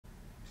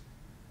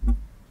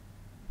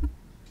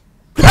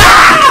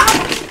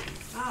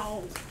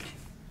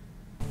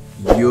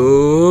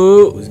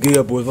good,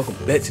 y'all boys? Welcome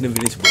back to the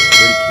video. It's your boy,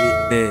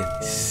 Kid.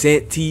 Man,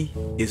 Santy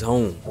is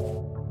home.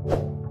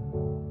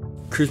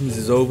 Christmas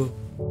is over,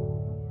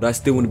 but I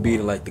still want to be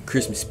in like the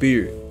Christmas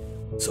spirit.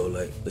 So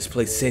like, let's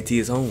play Santy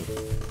is home.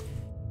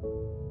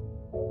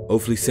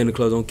 Hopefully Santa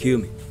Claus don't kill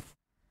me.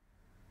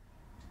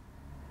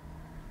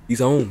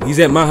 He's home. He's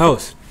at my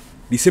house.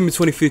 December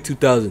 25th,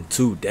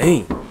 2002.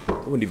 Dang, I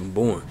wasn't even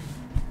born.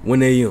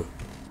 1 a.m.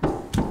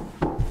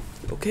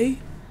 Okay.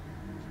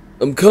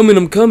 I'm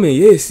coming.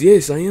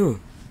 Yes, I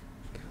am.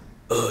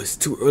 It's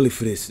too early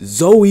for this.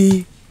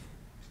 Zoe.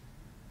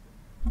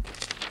 I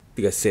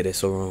think I said that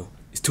so wrong.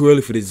 It's too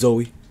early for this,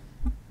 Zoe.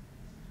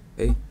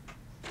 Hey.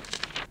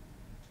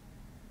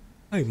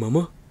 Hi,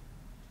 Mama.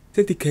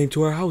 Santy came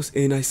to our house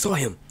and I saw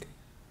him.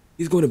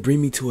 He's going to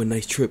bring me to a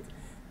nice trip.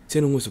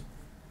 Santa wants a...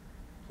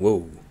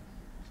 Whoa.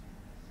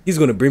 He's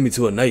going to bring me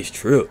to a nice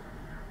trip.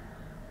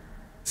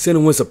 Santa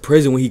wants a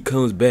present when he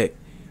comes back.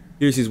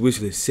 Here's his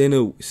wish list.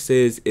 Santa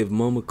says if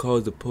Mama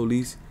calls the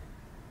police,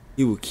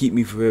 he will keep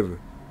me forever.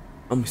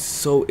 I'm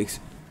so This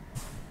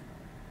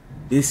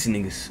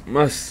nigga's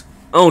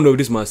I don't know if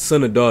this is my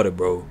son or daughter,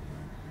 bro.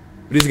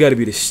 But this gotta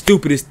be the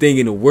stupidest thing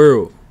in the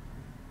world.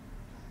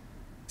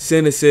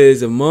 Santa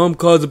says if Mom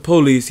calls the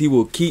police, he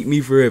will keep me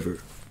forever.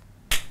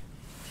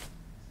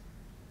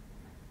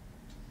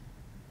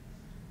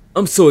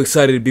 I'm so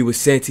excited to be with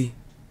Santy.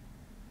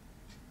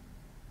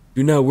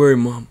 Do not worry,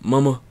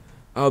 Mama.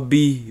 I'll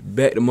be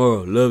back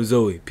tomorrow. Love,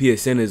 Zoe.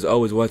 P.S. Santa is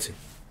always watching.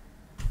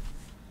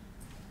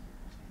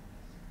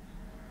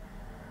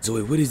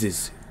 Zoe, what is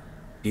this?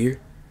 Dear?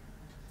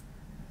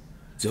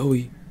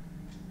 Zoe?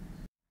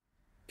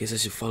 Guess I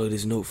should follow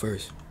this note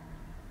first.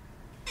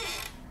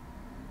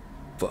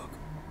 Fuck.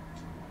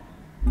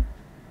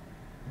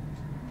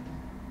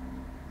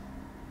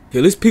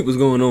 Okay, let's peep what's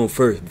going on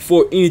first.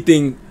 Before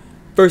anything,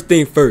 first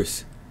thing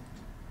first.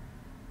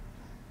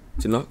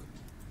 Knock.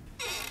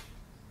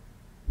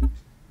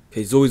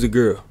 Okay, Zoe's a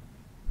girl.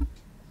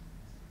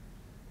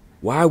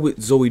 Why would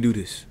Zoe do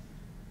this?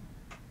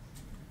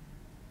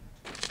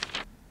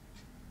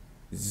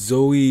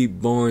 Zoe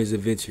Barnes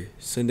Adventure,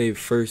 Sunday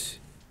 1st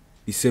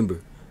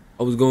December.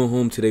 I was going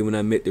home today when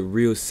I met the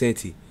real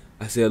Santy.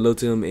 I said hello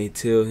to him and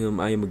tell him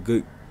I am a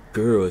good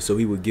girl so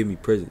he would give me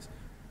presents.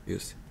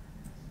 Yes.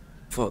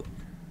 Fuck.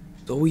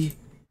 Zoe.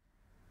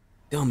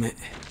 Damn it.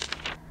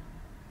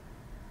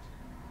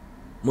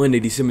 Monday,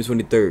 December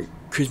 23rd.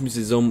 Christmas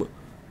is almost...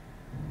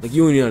 Like,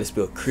 you don't even know how to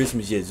spell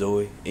Christmas yet,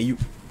 Zoe. And you...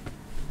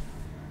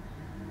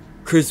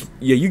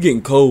 Yeah, you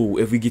getting cold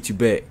if we get you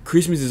back.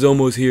 Christmas is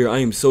almost here. I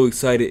am so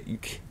excited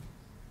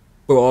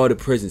for all the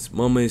presents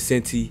Mama and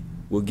Santy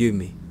will give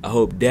me. I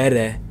hope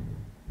Dada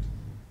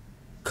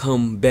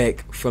come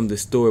back from the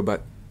store by...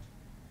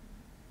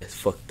 That's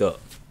fucked up.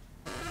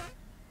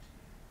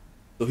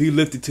 So he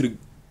left to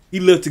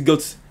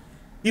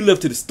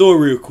the store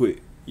real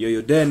quick. Yo,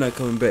 your dad not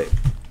coming back.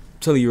 I'm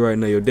telling you right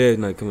now, your dad's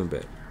not coming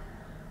back.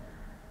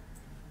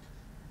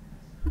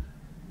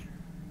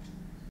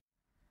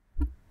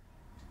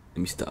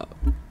 Let me stop.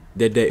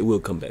 That day will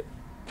come back.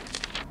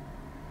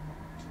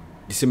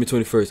 December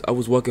 21st. I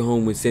was walking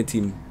home when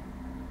Santy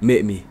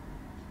met me.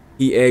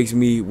 He asked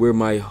me where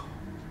my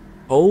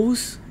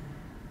hoes?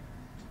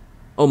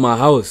 Oh, my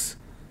house.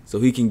 So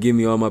he can give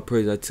me all my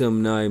presents. I tell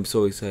him now I am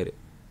so excited.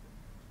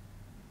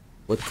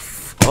 What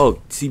the oh,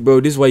 see,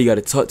 bro, this is why you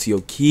gotta talk to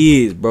your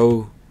kids,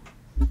 bro.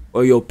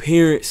 Or your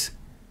parents.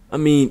 I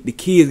mean, the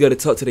kids gotta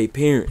talk to their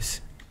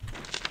parents.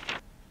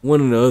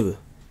 One or the other.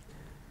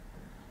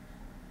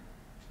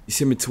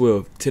 December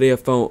 12th. Today I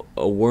found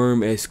a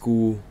worm at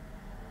school.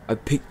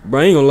 Bro,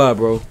 I ain't gonna lie,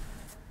 bro.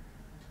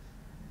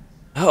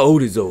 How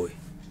old is Zoe?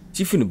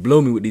 She finna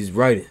blow me with this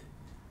writing.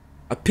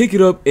 I pick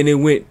it up and it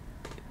was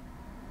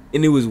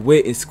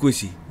wet and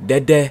squishy.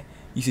 Dad,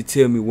 you should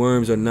tell me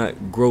worms are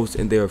not gross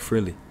and they are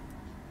friendly.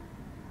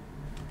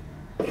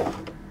 Oh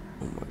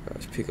my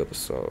gosh, pick up a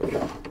song.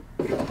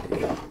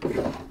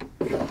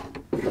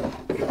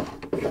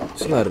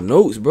 It's a lot of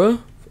notes, bro.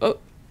 Oh.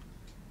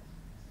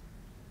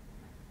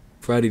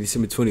 Friday,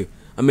 December 20th.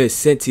 I met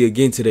Santy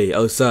again today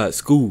outside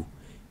school.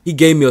 He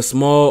gave me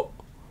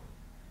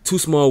two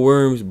small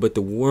worms, but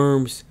the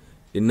worms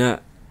did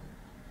not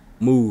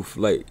move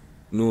like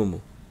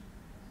normal.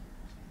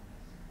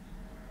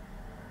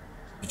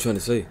 What you trying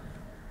to say?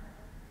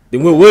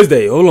 Then what was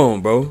they? Hold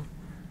on, bro.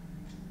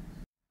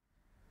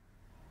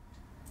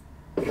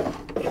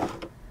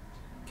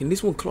 Can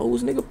this one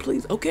close, nigga,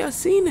 please? Okay, I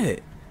seen that.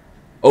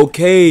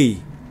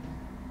 Okay.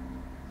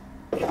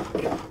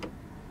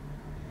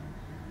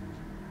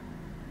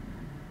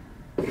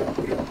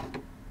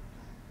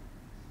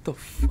 The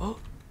fuck?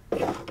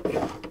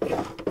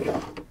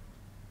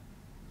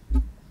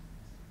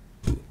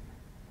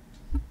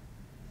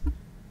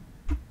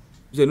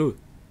 What's that noise?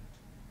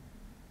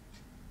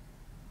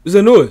 What's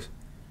that noise?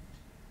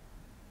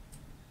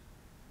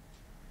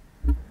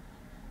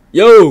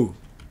 Yo!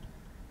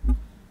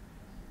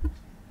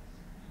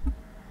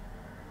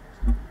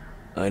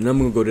 Alright, now I'm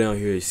gonna go down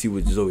here and see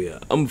what Zoe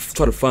at. I'm gonna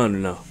try to find her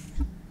now.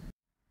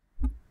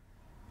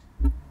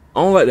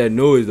 I don't like that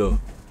noise though.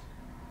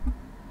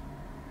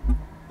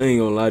 I ain't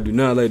gonna lie, I do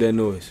not like that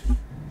noise.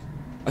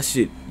 I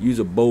should use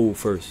a bowl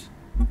first.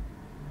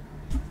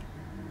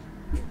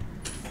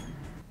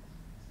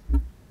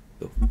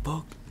 The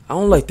fuck? I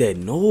don't like that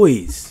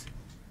noise.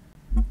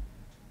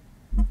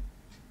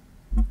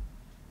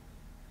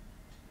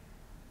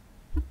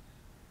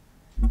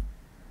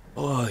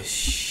 Oh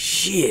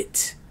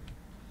shit.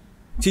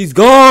 She's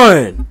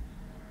gone.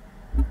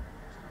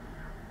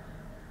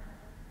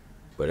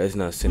 But that's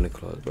not Santa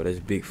Claus, bro. That's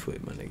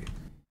Bigfoot, my nigga.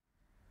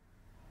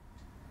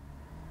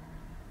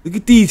 Look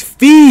at these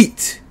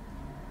feet.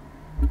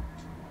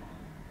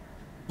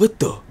 What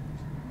the?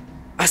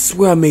 I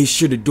swear I made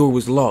sure the door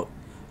was locked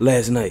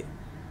last night.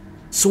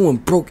 Someone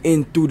broke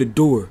in through the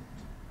door.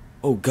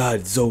 Oh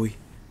God, Zoe.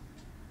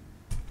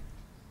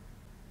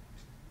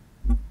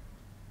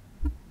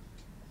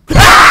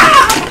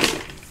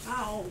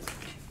 Ow.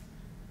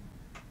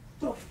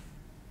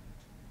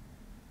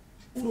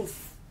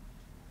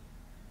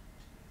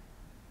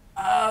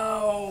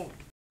 Ow.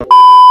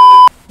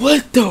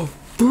 What the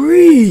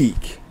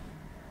freak?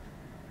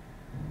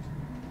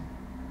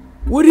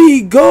 Where did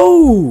he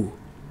go?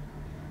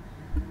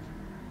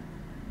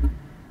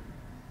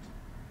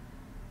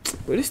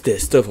 Bro, this that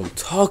stuff I'm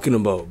talking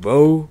about,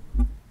 bro.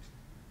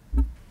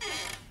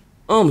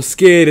 I'm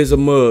scared as a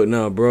mug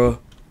now, bro.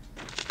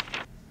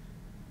 I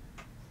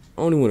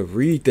don't even want to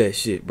read that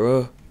shit,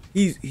 bro.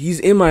 He's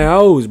in my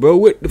house, bro.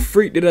 What the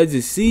freak did I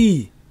just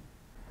see?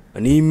 I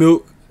need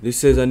milk. This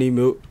says I need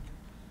milk.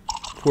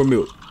 Pour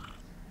milk.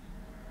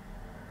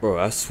 Bro,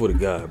 I swear to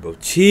God, bro.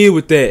 Chill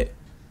with that.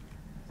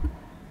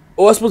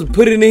 Oh, I'm supposed to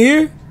put it in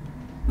here?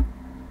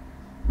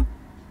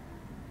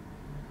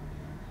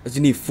 I just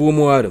need 4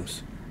 more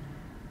items.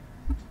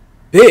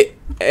 Hey,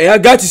 I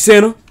got you,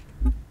 Santa.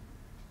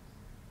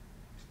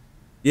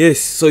 Yes,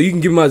 so you can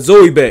give my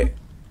Zoe back.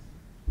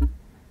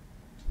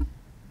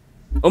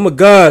 Oh my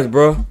gosh,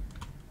 bro.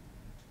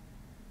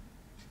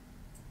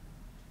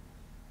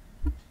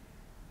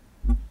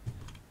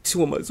 She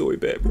want my Zoe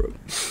back, bro.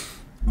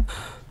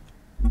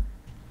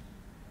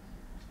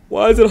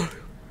 Why is it?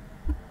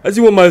 I just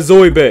want my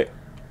Zoe back.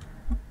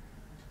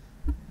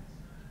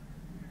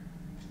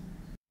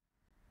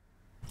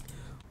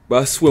 Bro,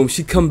 I swear, when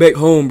she come back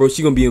home, bro,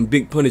 she gonna be in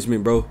big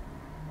punishment, bro.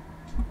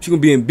 She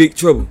gonna be in big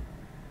trouble.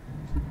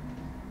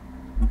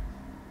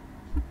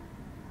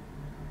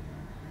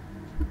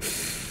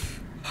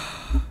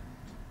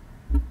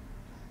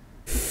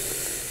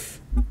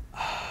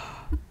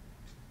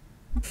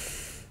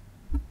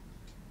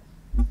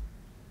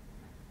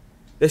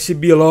 That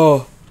should be a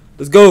law.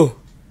 Let's go.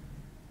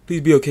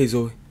 Please be okay,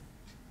 Zoe.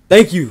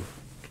 Thank you.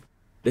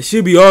 That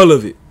should be all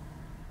of it.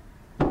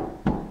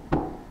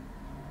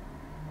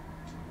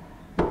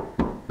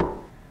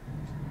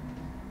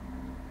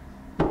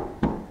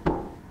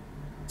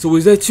 So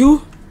is that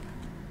you?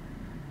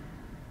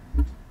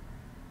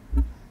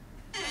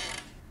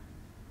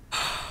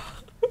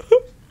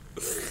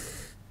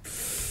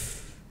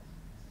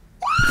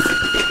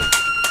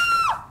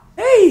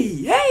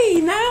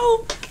 Hey, now,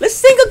 let's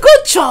sing a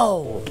good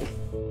show.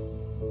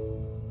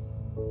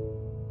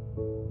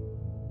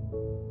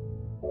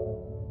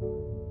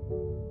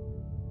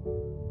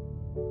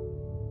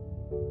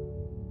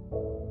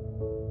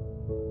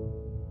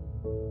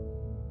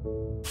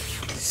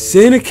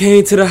 Santa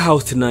came to the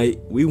house tonight.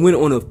 We went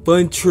on a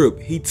fun trip.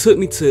 He took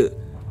me to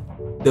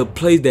the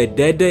place that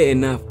day and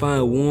not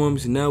find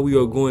worms. Now we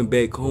are going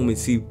back home and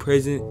see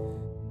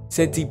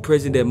Santy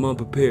present that mom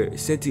prepared.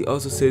 Santy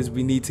also says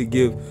we need to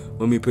give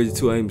mommy a present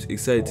too. I am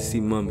excited to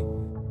see mommy.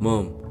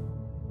 Mom.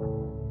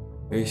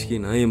 Very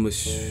skin. I am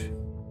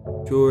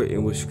sure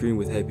and will scream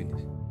with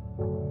happiness.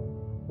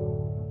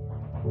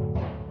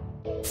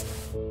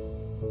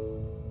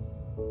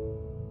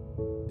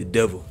 The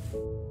devil.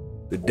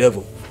 The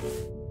devil.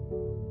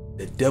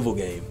 The devil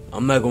game.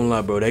 I'm not gonna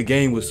lie, bro. That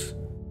game was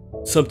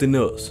something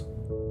else.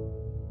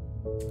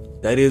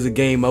 That is a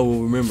game I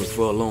will remember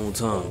for a long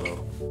time, bro.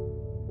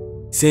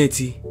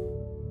 Santy,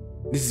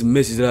 this is a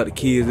message out to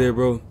kids there,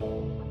 bro.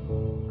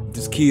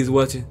 This kids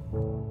watching.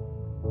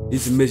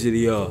 This is a message to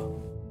y'all.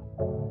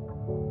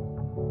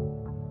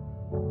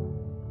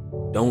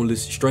 Don't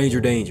listen. Stranger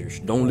dangers.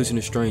 Don't listen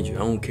to stranger. I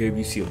don't care if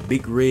you see a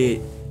big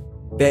red,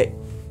 fat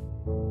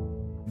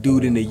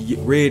dude in a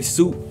red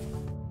suit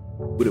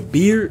with a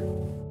beard.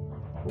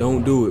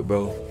 Don't do it,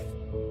 bro.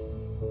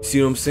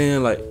 See what I'm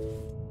saying? Like,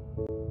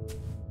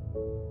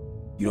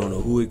 you don't know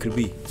who it could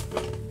be.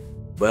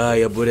 But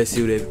alright, boy, that's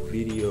it with that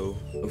video.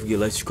 Don't forget to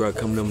like, subscribe,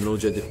 comment down below,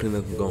 just to pin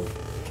up and go.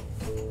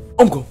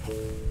 I'm gone.